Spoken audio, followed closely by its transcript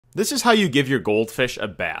This is how you give your goldfish a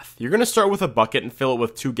bath. You're going to start with a bucket and fill it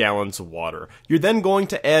with 2 gallons of water. You're then going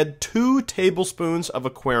to add 2 tablespoons of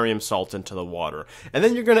aquarium salt into the water. And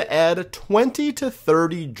then you're going to add 20 to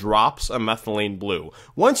 30 drops of methylene blue.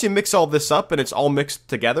 Once you mix all this up and it's all mixed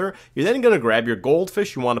together, you're then going to grab your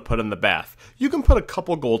goldfish you want to put in the bath. You can put a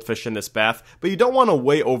couple goldfish in this bath, but you don't want to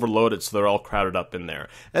way overload it so they're all crowded up in there.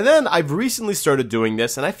 And then I've recently started doing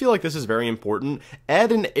this, and I feel like this is very important.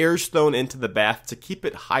 Add an air stone into the bath to keep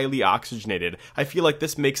it highly oxygenated. I feel like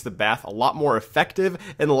this makes the bath a lot more effective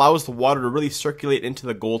and allows the water to really circulate into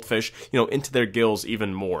the goldfish, into their gills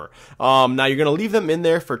even more. Now you're going to leave them in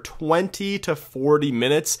there for 20 to 40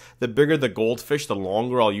 minutes. The bigger the goldfish, the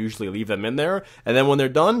longer I'll usually leave them in there. And then when they're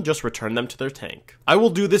done, just return them to their tank. I will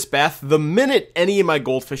do this bath the minute any of my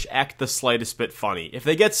goldfish act the slightest bit funny. If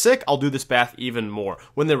they get sick, I'll do this bath even more.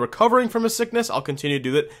 When they're recovering from a sickness, I'll continue to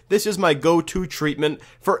do it. This is my go-to treatment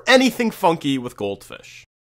for anything funky with goldfish.